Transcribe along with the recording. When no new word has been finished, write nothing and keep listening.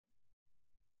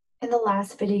In the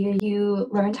last video, you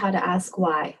learned how to ask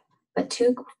why, but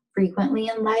too frequently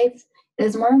in life, it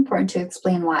is more important to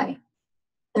explain why.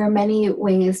 There are many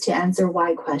ways to answer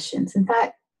why questions. In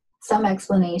fact, some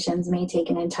explanations may take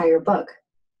an entire book.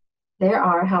 There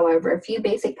are, however, a few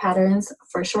basic patterns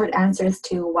for short answers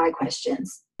to why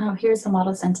questions. Now, here's the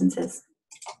model sentences.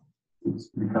 It's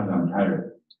because I'm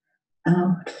tired.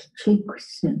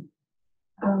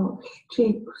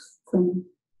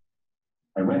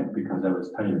 I went because I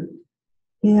was tired.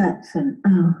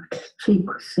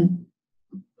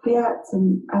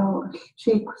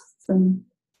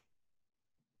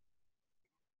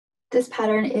 This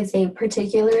pattern is a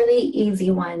particularly easy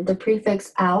one. The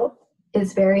prefix out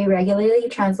is very regularly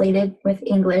translated with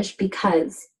English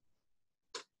because.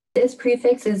 This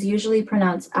prefix is usually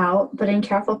pronounced out, but in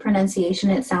careful pronunciation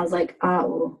it sounds like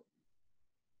au.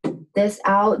 This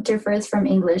out differs from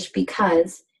English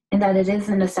because in that it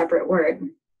isn't a separate word.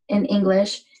 In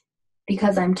English,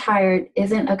 because I'm tired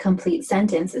isn't a complete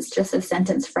sentence, it's just a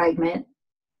sentence fragment.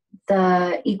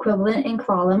 The equivalent in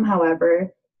Klallam,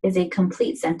 however, is a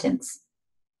complete sentence.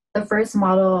 The first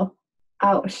model,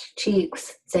 ouch,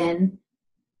 cheeks, sin,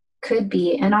 could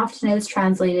be and often is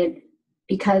translated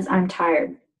because I'm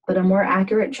tired, but a more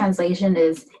accurate translation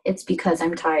is it's because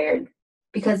I'm tired,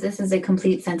 because this is a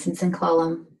complete sentence in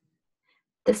Klallam.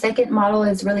 The second model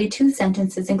is really two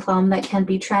sentences in Klallam that can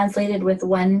be translated with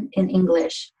one in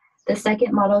English. The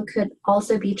second model could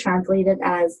also be translated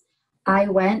as I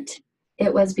went,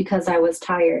 it was because I was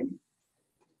tired.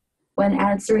 When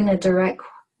answering a direct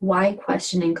why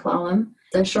question in Klallam,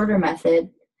 the shorter method,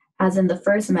 as in the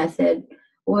first method,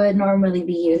 would normally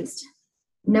be used.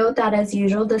 Note that as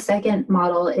usual, the second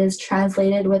model is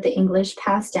translated with the English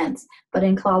past tense, but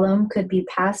in Klallam could be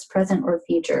past, present, or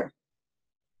future.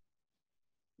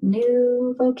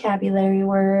 New vocabulary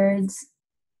words.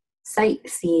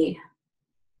 Sightsee.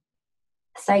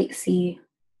 Sightsee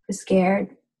for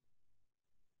scared.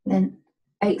 Then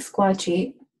Ike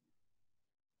squatchy.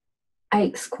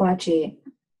 Ike squatchy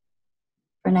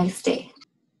for nice day.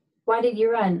 Why did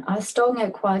you run? I stole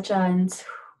at Quacha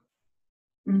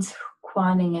and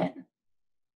quanning it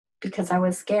because I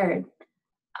was scared.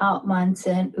 Out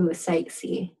Monson u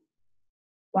sightsee.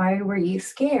 Why were you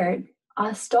scared?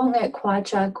 I stole at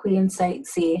Quacha Queen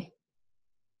sightsee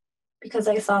because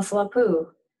I saw Slapu.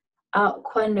 Out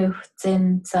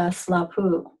Quanuhtin sa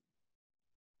Slapu.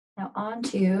 Now on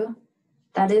to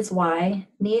that is why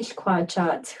niche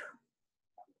Quachat.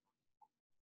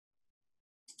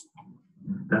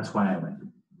 That's why I went.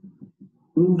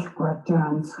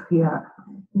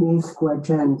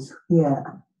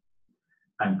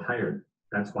 I'm tired.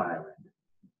 That's why I went.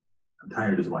 I'm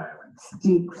tired is why I went.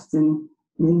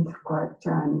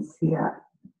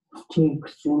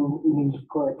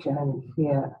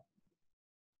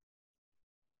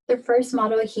 The first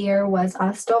model here was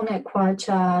Astonget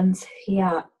Quachans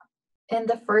here. And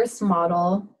the first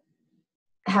model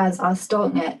has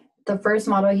Astonget. The first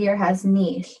model here has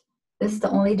niche. This is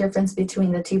the only difference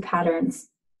between the two patterns.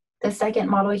 The second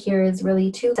model here is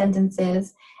really two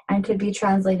sentences and could be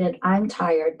translated, I'm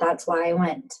tired, that's why I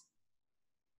went.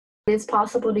 It is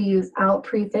possible to use out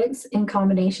prefix in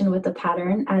combination with the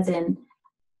pattern, as in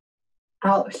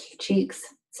out cheeks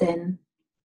sin,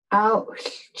 out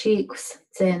cheeks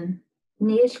sin,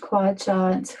 niche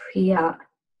quacha hiya.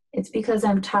 It's because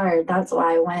I'm tired, that's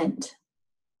why I went.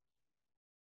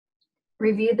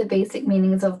 Review the basic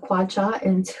meanings of quacha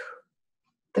in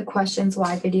the questions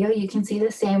why video. You can see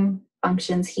the same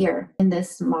functions here in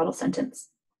this model sentence.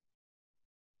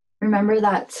 Remember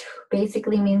that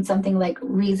basically means something like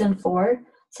reason for.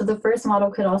 So the first model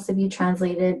could also be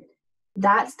translated,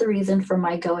 that's the reason for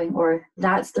my going, or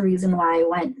that's the reason why I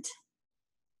went.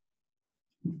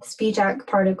 Speech act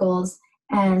particles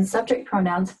and subject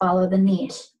pronouns follow the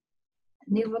niche.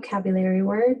 New vocabulary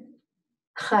word,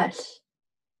 khash.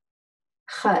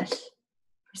 Khash,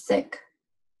 for sick.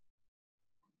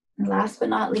 And last but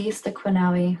not least, the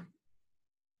Quinawi.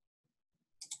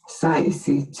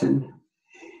 Sightseen.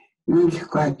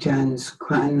 Milchquajans,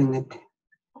 Quaninget.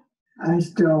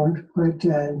 As don't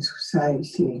quajans,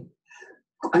 sightsee.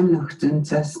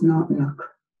 Quanuchtens, as not nook.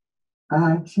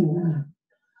 Archina.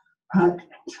 Pat,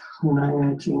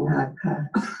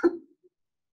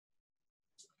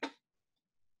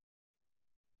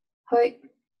 Hoi.